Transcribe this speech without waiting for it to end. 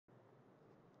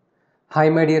Hi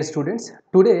my dear students,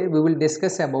 today we will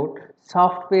discuss about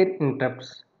software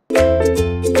interrupts. In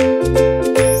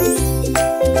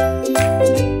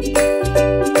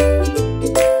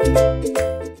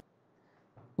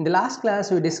the last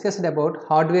class we discussed about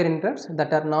hardware interrupts,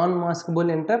 that are non-maskable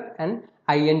interrupt and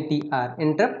INTR,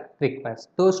 interrupt request.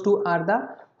 Those two are the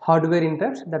hardware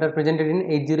interrupts that are presented in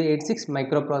 8086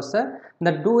 microprocessor.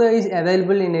 The two is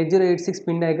available in 8086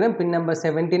 pin diagram, pin number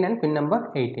 17 and pin number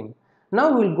 18.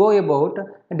 Now we will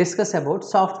discuss about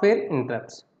software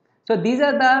interrupts. So these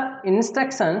are the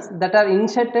instructions that are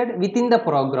inserted within the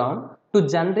program to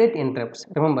generate interrupts.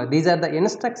 Remember, these are the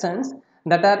instructions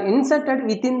that are inserted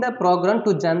within the program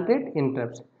to generate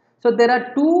interrupts. So there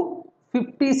are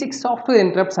 256 software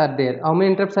interrupts are there. How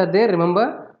many interrupts are there?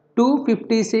 Remember,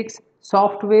 256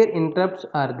 software interrupts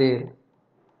are there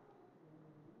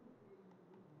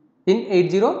in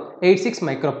 8086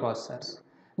 microprocessors.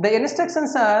 The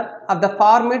instructions are of the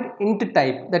format int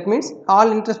type. That means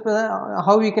all interrupts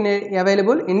how we can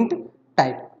available int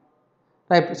type.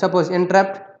 Type suppose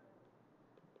interrupt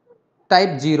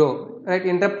type 0, right?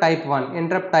 Interrupt type 1,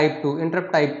 interrupt type 2,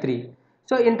 interrupt type 3.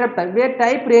 So interrupt type, where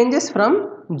type ranges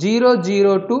from 00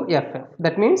 to FF.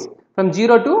 That means from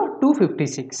 0 to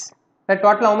 256. The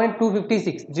total how many?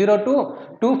 256. 0 to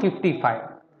 255.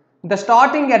 The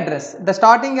starting address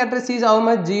is how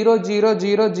much?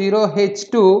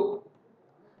 0000H2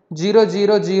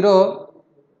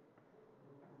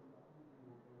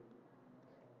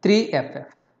 003FF.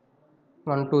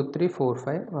 1 2 3 4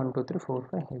 5 1 2 3 4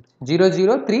 5 H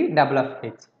 003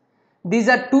 FF. These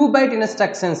are 2-byte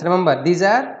instructions. Remember, these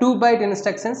are 2-byte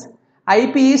instructions.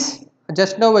 IP is,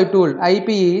 just now I told, IP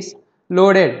is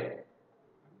loaded.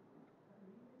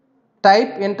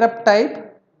 Type, interrupt type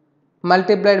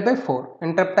multiplied by 4.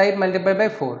 Interrupt type multiplied by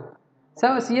 4.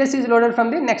 So CS is loaded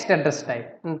from the next address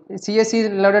type. CS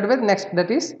is loaded with next, that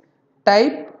is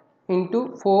type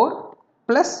into 4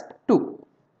 plus 2.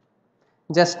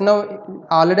 Just now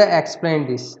already explained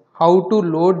this, how to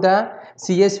load the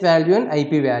CS value and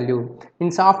IP value.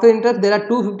 In software interrupt there are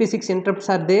 256 interrupts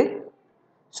are there.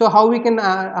 So how we can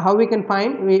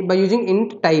find? By using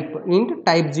int type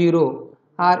 0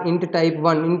 or int type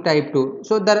 1, int type 2.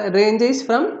 So the range is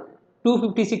from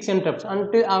 256 interrupts.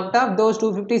 Until out of those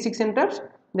 256 interrupts,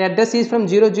 the address is from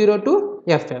 00 to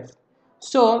FF.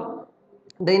 So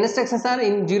the instructions are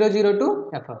in 00 to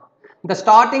FF. The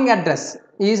starting address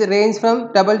is range from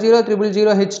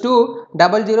 00000H to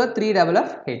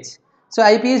 003FF. So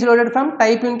IP is loaded from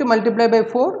type into multiply by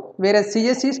 4, whereas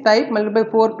CS is type multiply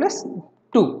by 4 plus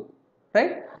 2,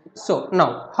 right? So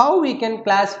now how we can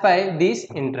classify these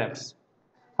interrupts?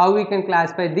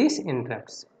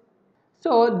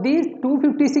 So these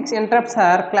 256 interrupts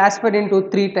are classified into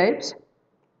 3 types.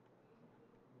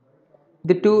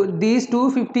 These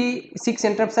 256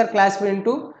 interrupts are classified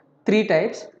into 3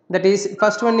 types. That is,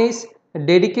 first one is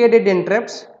dedicated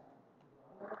interrupts.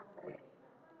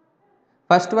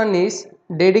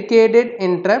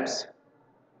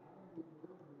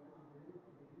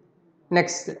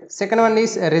 Next, second one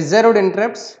is reserved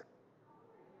interrupts.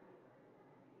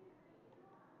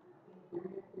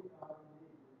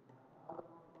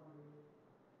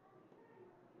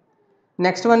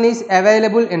 Next one is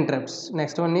available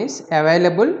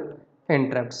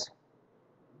interrupts.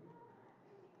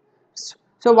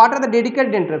 So what are the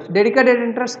dedicated interrupts? Dedicated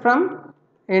interrupts from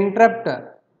interrupt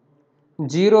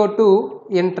 0 to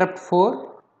interrupt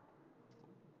 4.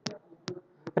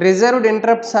 Reserved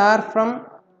interrupts are from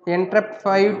interrupt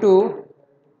 5 to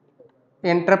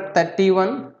interrupt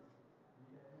 31.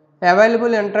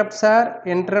 Available interrupts are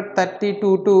interrupt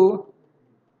 32 to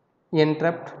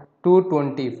interrupt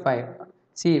 225.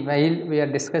 See, while we are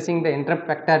discussing the interrupt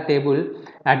vector table,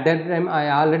 at that time I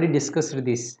already discussed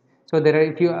this. So there are,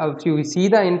 if you see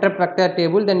the interrupt vector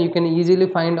table, then you can easily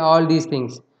find all these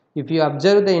things. If you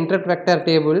observe the interrupt vector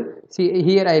table, see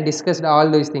here I discussed all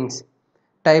those things.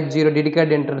 Type 0,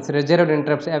 dedicated interrupts, reserved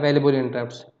interrupts, available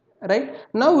interrupts. Right?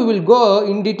 Now we will go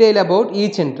in detail about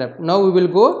each interrupt.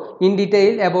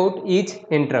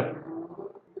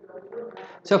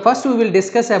 So first we will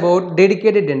discuss about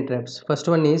dedicated interrupts. First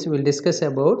one is we will discuss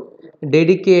about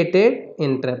dedicated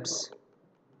interrupts.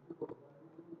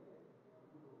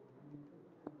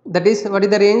 That is, what is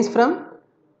the range from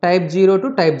type 0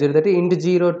 to type 0, that is int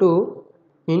 0 to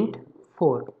int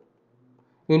 4.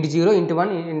 Int 0, int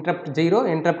 1, interrupt 0,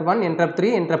 interrupt 1, interrupt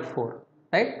 3, interrupt 4.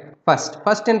 Right?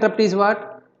 First interrupt is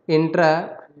what?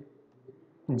 Interrupt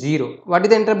 0. What is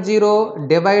the interrupt 0?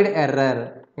 Divide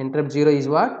error. Interrupt 0 is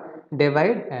what?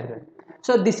 Divide error.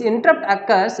 So this interrupt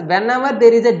occurs whenever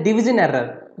there is a division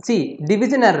error. See,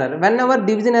 division error. Whenever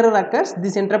division error occurs,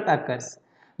 this interrupt occurs.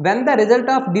 when the result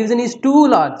of division is too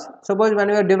large. Suppose when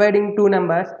we are dividing two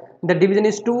numbers, the division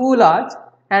is too large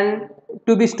and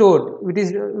to be stored, it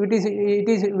is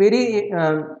very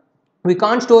we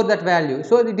can't store that value,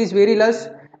 so it is very less,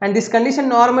 and this condition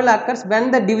normal occurs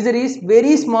when the divisor is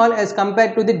very small as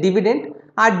compared to the dividend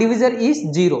or divisor is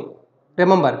 0.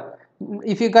 Remember,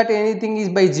 if you got anything is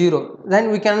by 0,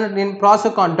 then we cannot in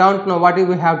process don't know what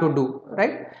we have to do,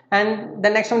 right? And the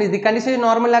next one is the condition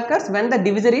normal occurs when the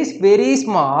divisor is very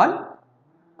small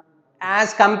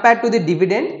as compared to the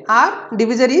dividend or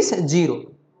divisor is 0.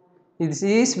 This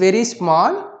is very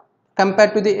small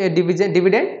compared to the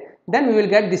dividend, then we will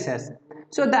get this as.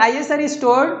 So the ISR is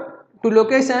stored to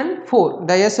location 4.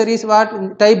 The ISR is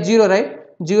what? Type 0, right?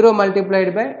 0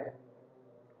 multiplied by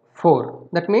 4.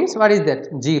 That means what is that?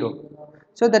 0.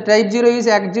 So the type 0 is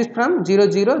exists from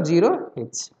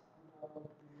 000H.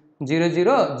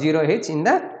 000H in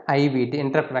the IVT,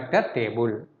 interrupt vector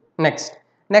table.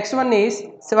 Next one is,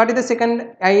 so what is the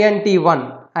second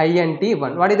INT1?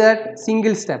 INT1, what is that?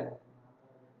 Single step.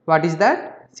 What is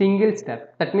that? Single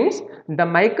step. That means the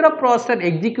microprocessor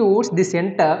executes this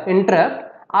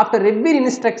interrupt after every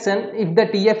instruction if the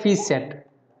TF is set.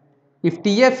 If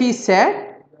TF is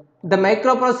set, the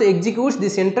microprocessor executes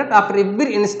this interrupt after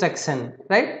every instruction,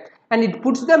 right? And it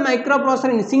puts the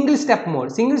microprocessor in single step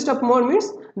mode. Single step mode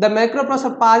means the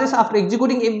microprocessor pauses after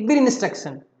executing every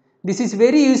instruction. This is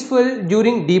very useful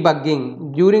during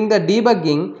debugging. During the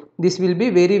debugging, this will be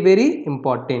very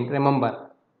important. Remember,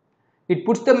 it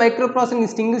puts the microprocessor in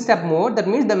single step mode. That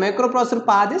means the microprocessor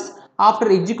pauses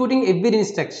after executing every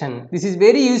instruction. This is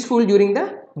very useful during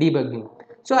the debugging.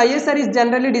 So ISR is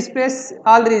generally displays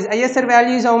all these. ISR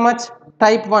value is how much?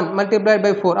 Type 1 multiplied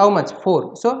by 4. How much?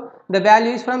 4. So the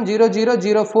value is from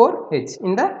 0004H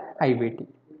in the IVT.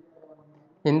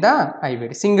 In the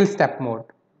IVT single step mode.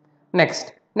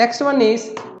 Next one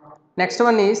is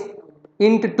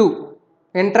int 2,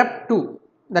 interrupt 2.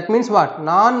 That means what?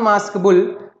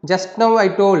 Non-maskable. Just now I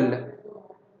told,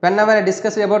 whenever I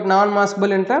discussed about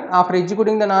non-maskable interrupt, after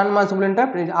executing the non-maskable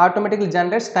interrupt, it automatically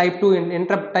generates type 2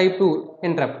 interrupt, type 2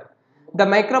 interrupt. The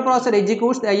microprocessor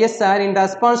executes the ISR in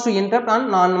response to interrupt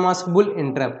on non-maskable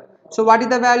interrupt. So what is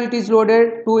the value it is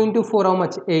loaded? 2 into 4, how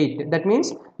much? 8. That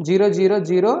means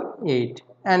 0008.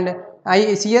 And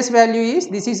CS value is,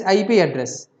 this is IP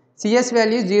address. CS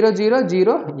value is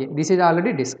 0008. This is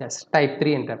already discussed. Type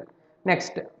 3 interrupt.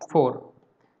 Next, 4.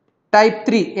 Type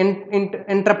 3,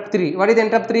 interrupt 3. What is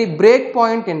interrupt 3?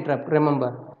 Breakpoint interrupt.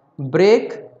 Remember,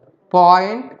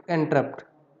 breakpoint interrupt.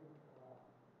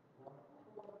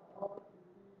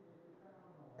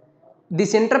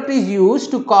 This interrupt is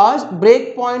used to cause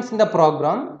breakpoints in the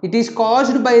program. It is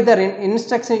caused by the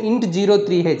instruction int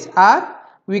 03H, or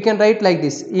we can write like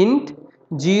this, int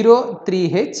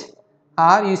 03H,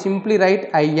 or you simply write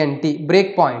int,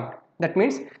 breakpoint. That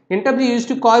means interrupt is used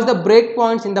to cause the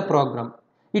breakpoints in the program.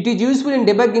 It is useful in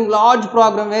debugging large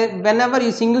program whenever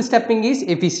you single stepping is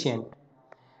efficient.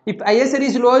 If ISR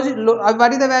is low,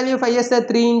 what is the value of ISR?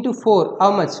 3 into 4,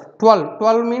 how much? 12.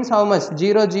 12 means how much?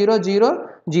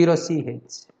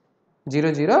 0000CH.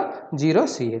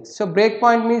 000CH. So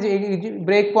breakpoint means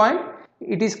breakpoint.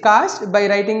 It is caused by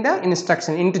writing the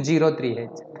instruction into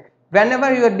 03H.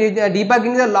 Whenever you are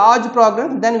debugging the large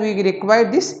program, then we require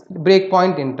this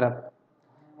breakpoint interrupt.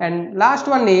 And last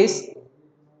one is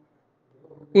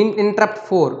interrupt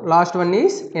 4. Last one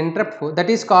is interrupt 4. That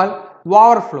is called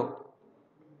overflow.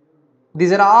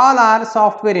 These are all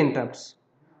software interrupts.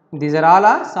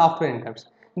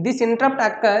 This interrupt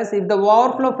occurs if the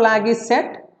overflow flag is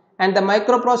set and the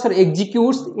microprocessor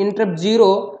executes interrupt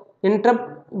 0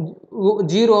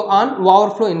 on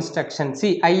overflow instruction.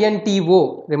 See,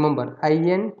 INTO. Remember,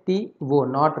 INTO,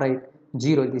 not right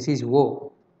 0. This is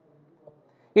O.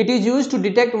 It is used to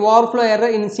detect overflow error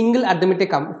in single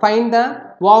arithmetic. Find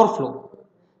the overflow.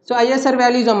 So ISR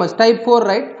value is how much? Type 4,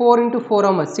 right? 4 into 4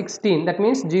 how much? 16. That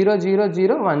means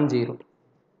 00010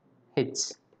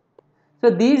 H. So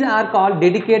these are called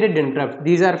dedicated interrupts.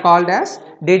 These are called as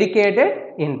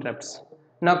dedicated interrupts.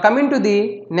 Now coming to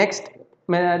the next,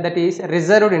 that is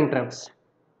reserved interrupts.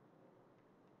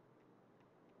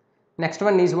 Next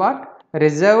one is what?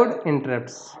 Reserved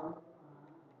interrupts.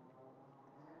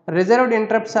 Reserved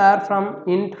interrupts are from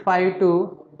int 5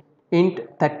 to int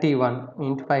 31.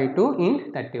 Int 5 to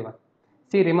int 31.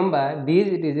 See, remember,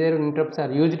 these reserved interrupts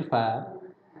are used for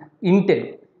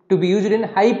Intel, to be used in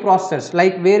high processors,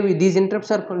 like where these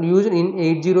interrupts are used in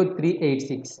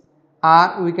 80386,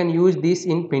 or we can use this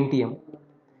in Pentium.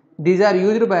 These are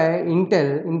used by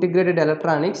Intel Integrated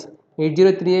Electronics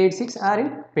 80386 or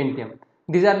in Pentium.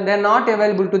 They are not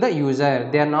available to the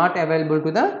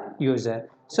user.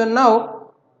 So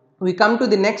now we come to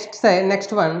the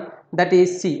next one, that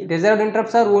is C. Reserved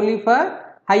interrupts are only for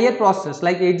higher processors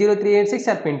like 80386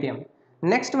 or Pentium.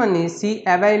 Next one is C.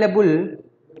 Available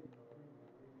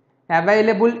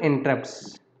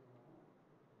interrupts.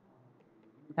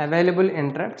 Available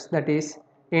interrupts, that is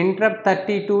interrupt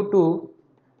 32 to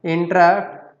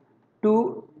interrupt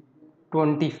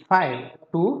 225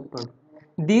 to 20.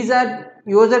 These are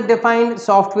user defined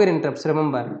software interrupts.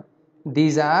 Remember,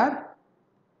 these are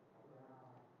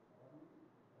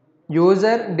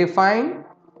user defined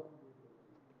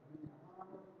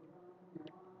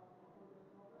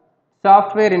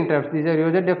software interrupts. These are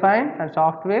user defined and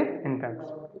software interrupts.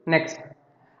 Next,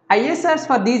 ISRs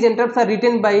for these interrupts are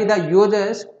written by the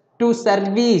users to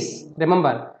service.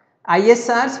 Remember,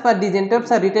 ISRs for these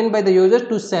interrupts are written by the users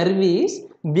to service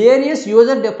various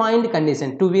user defined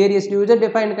conditions. To various user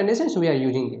defined conditions we are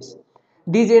using this.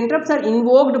 These interrupts are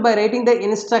invoked by writing the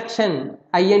instruction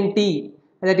int,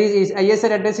 that is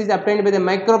ISR address is obtained by the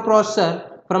microprocessor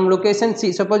from location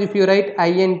C. Suppose if you write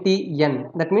int n,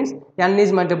 that means n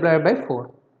is multiplied by 4,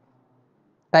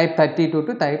 type 32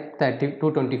 to type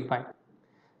 225.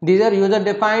 These are user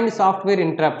defined software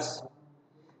interrupts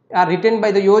are written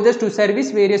by the users to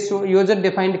service various user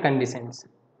defined conditions,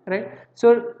 right?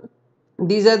 So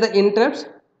these are the interrupts,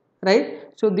 right?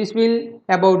 So this will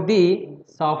about the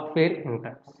software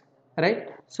interrupts,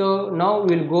 right? So now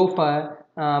we will go for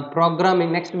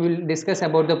programming. Next we will discuss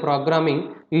about the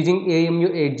programming using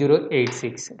AMU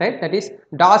 8086, right? That is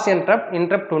DOS interrupt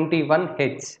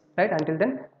 21H, right? Until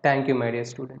then, thank you my dear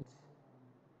students.